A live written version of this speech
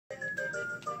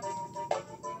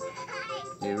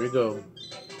Here we go.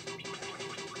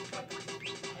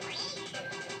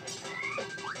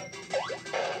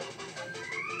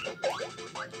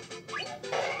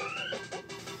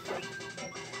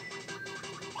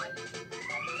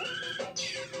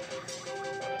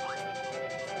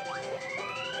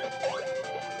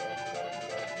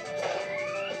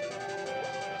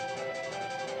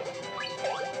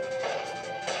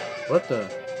 What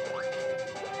the?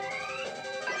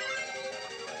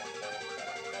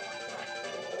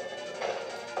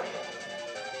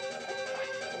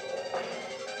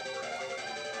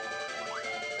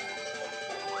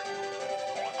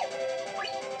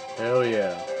 Hell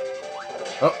yeah.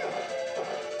 Oh.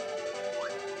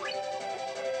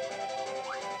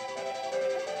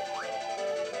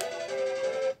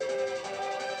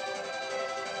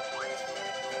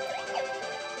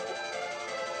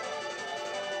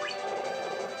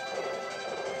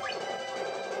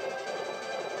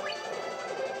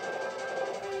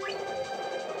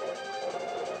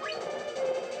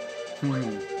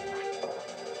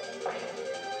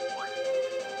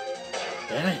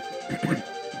 Damn it.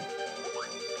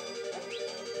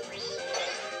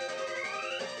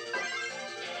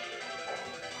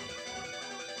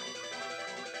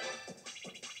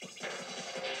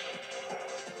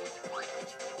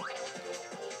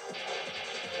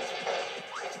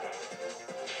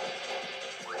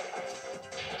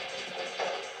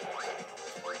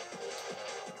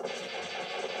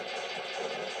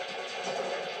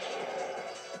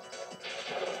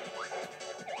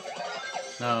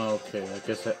 Oh, okay. I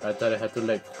guess I thought I had to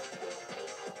like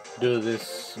do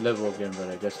this level again, but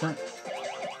I guess not.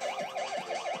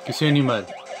 Kissy animal.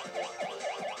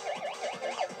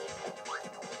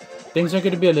 Things are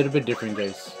gonna be a little bit different,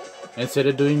 guys. Instead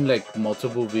of doing like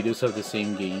multiple videos of the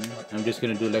same game, I'm just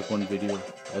gonna do like one video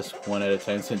as one at a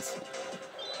time since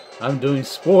I'm doing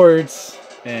sports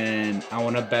and I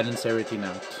wanna balance everything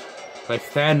out. Like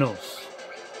Thanos.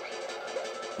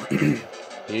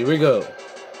 Here we go.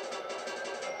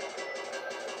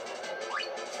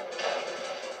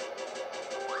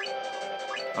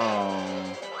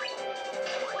 Oh,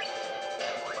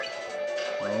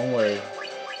 don't worry.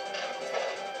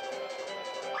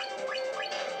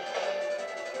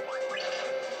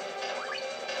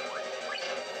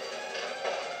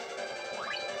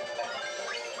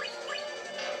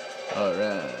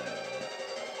 Alright.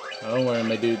 Don't worry,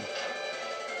 my dude.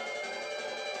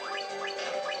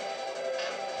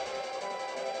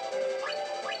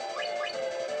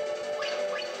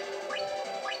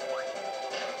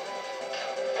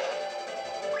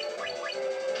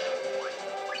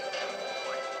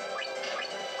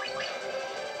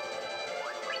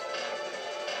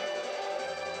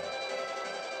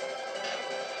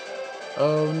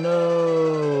 Oh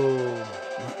no!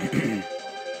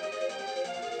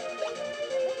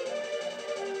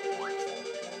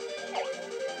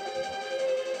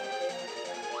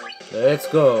 Let's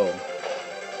go!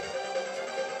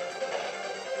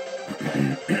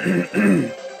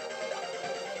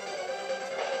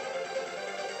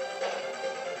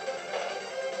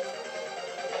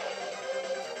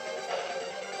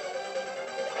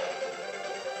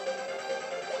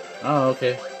 Oh,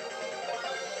 okay.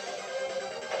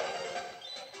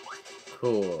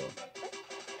 Cool.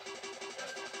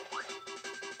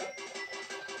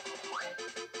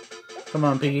 Come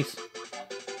on, piggies.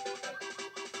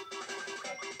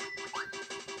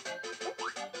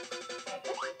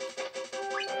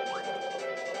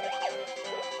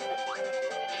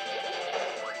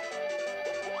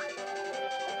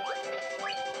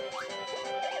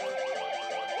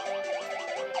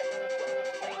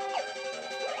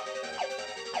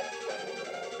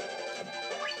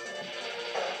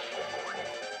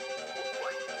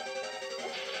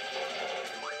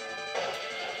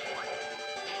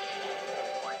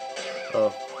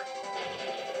 Oh.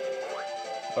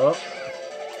 Oh.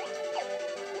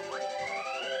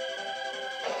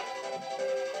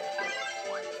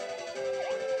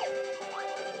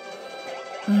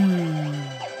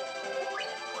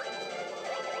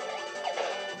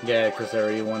 Yeah, because I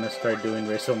already want to start doing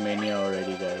WrestleMania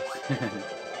already, guys.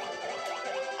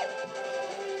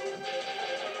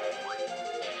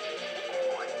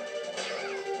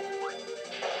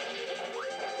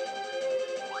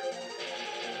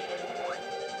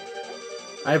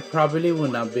 I probably will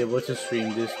not be able to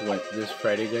stream this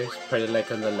Friday, guys. Probably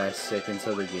like on the last seconds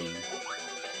of the game.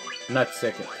 Not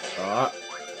second. Ah.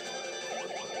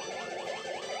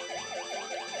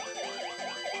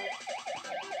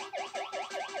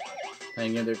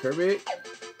 Hang in there, Kirby.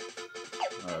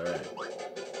 Alright.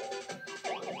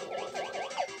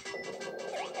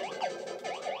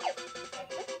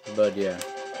 But yeah.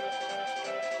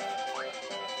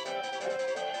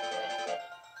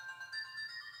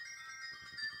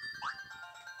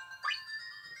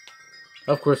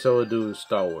 Of course, I will do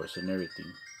Star Wars and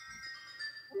everything.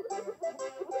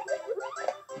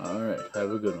 Alright,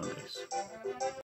 have a good one, guys.